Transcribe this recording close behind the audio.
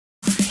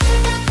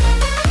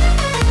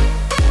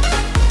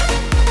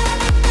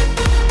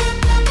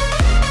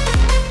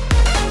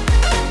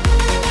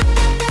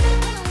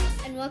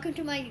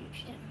my YouTube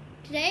channel.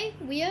 Today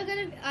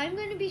I'm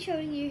gonna be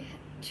showing you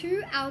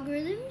 2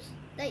 algorithms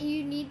that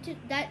you need to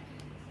that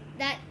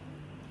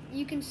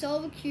you can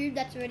solve a cube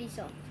that's already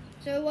solved.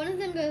 So one of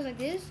them goes like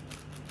this.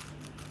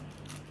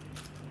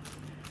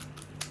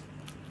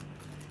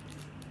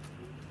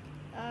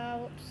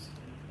 Whoops.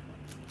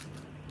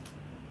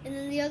 And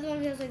then the other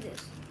one goes like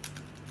this.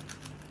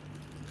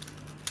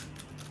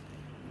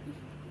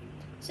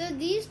 So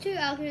these 2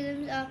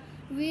 algorithms are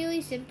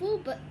really simple,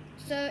 but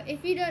so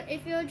if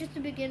you're just a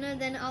beginner,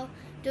 then I'll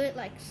do it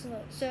like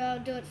slow. So I'll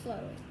do it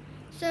slowly.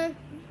 So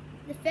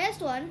the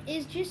first one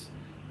is just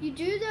you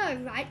do the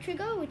right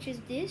trigger, which is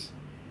this,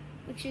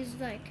 which is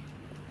like,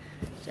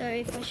 so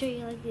if I show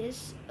you like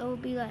this, it will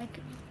be like,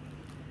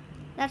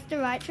 that's the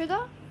right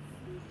trigger.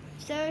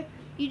 So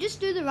you just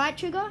do the right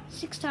trigger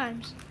 6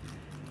 times.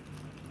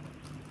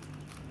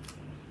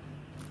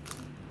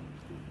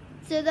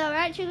 So the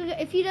right trigger,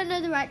 if you don't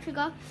know the right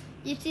trigger,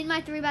 you've seen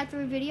my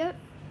 3x3 video,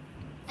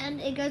 and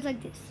it goes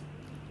like this.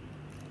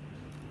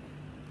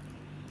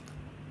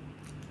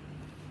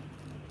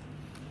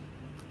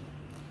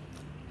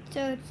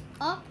 So it's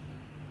up,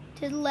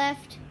 to the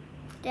left,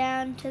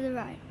 down to the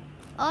right.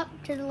 Up,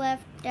 to the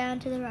left, down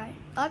to the right.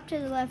 Up, to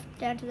the left,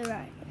 down to the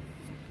right.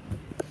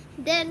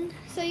 Then,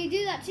 so you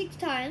do that 6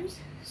 times,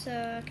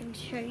 so I can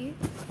show you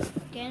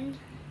again.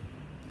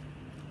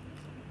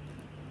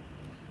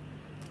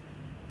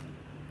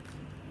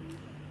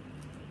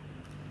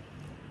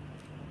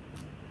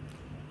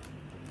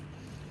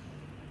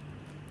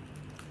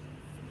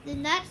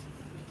 Then that's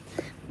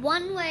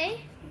one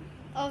way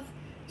of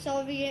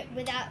solving it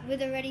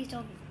with already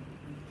solving.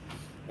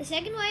 The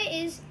second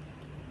way is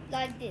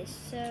like this.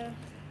 So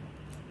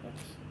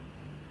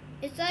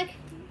it's like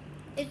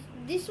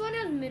this one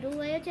has middle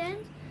layer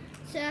turns.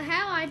 So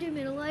how I do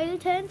middle layer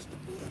turns,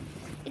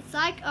 it's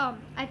like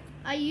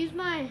I use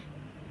my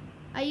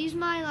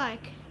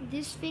like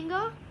this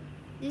finger,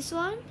 this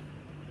one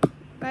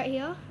right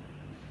here.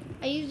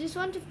 I use this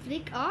one to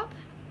flick up.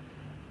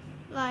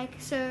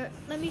 Like, so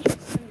let me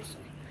just turn this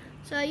way.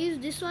 So I use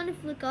this one to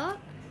flick up,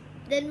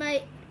 then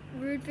my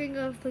root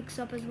finger flicks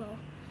up as well.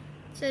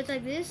 So it's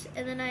like this,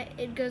 and then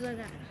it goes like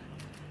that.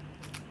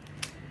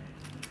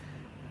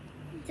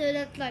 So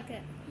that's like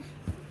that.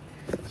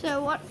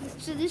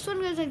 So this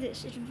one goes like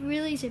this. It's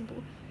really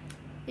simple.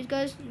 It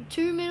goes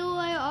 2 middle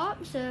layer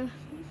up, so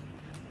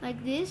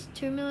like this,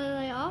 2 middle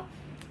layer up,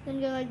 then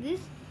go like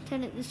this,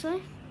 turn it this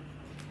way,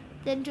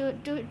 then do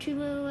it 2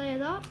 middle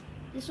layers up,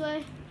 this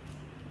way,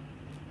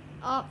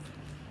 up,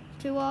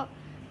 2 up,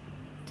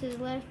 to the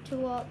left,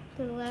 2 up,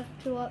 to the left,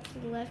 2 up, to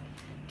the left,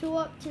 2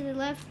 up, to the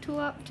left, 2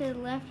 up, to the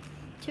left,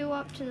 2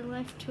 up, to the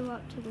left, 2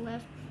 up, to the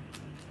left.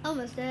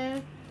 Almost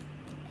there.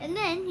 And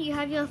then you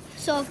have your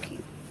solve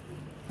cube.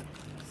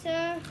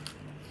 So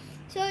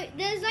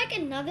there's like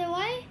another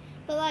way,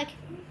 but like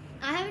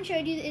I haven't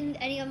showed you in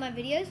any of my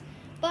videos,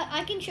 but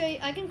I can show you.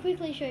 I can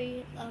quickly show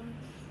you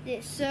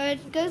this. So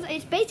it goes.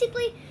 It's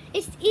basically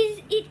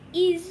it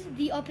is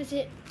the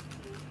opposite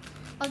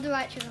of the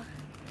right trigger.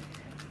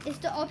 It's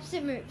the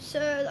opposite move. So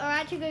the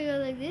right trigger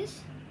goes like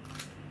this.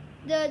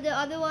 The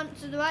other one,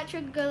 so the right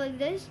trigger goes like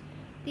this.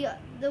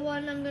 The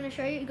one I'm gonna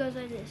show you, it goes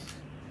like this,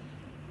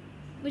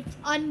 which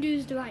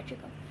undoes the right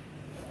trigger.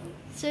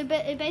 So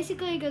but it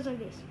basically goes like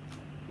this.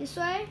 This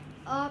way,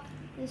 up,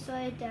 this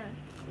way, down.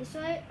 This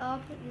way,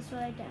 up, this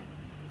way, down.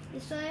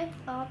 This way,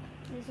 up,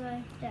 this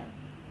way, down.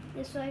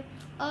 This way,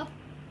 up,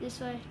 this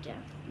way,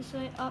 down. This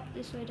way, up,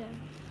 this way, down.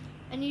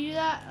 And you do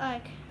that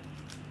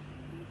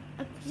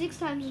like 6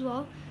 times as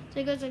well. So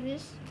it goes like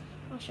this.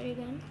 I'll show you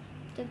again.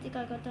 Don't think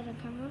I got that on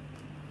camera.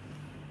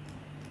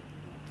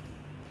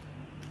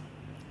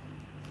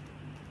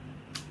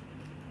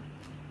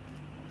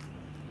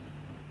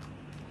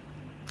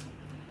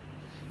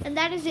 And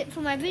that is it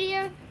for my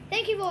video.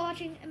 Thank you for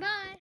watching, and bye.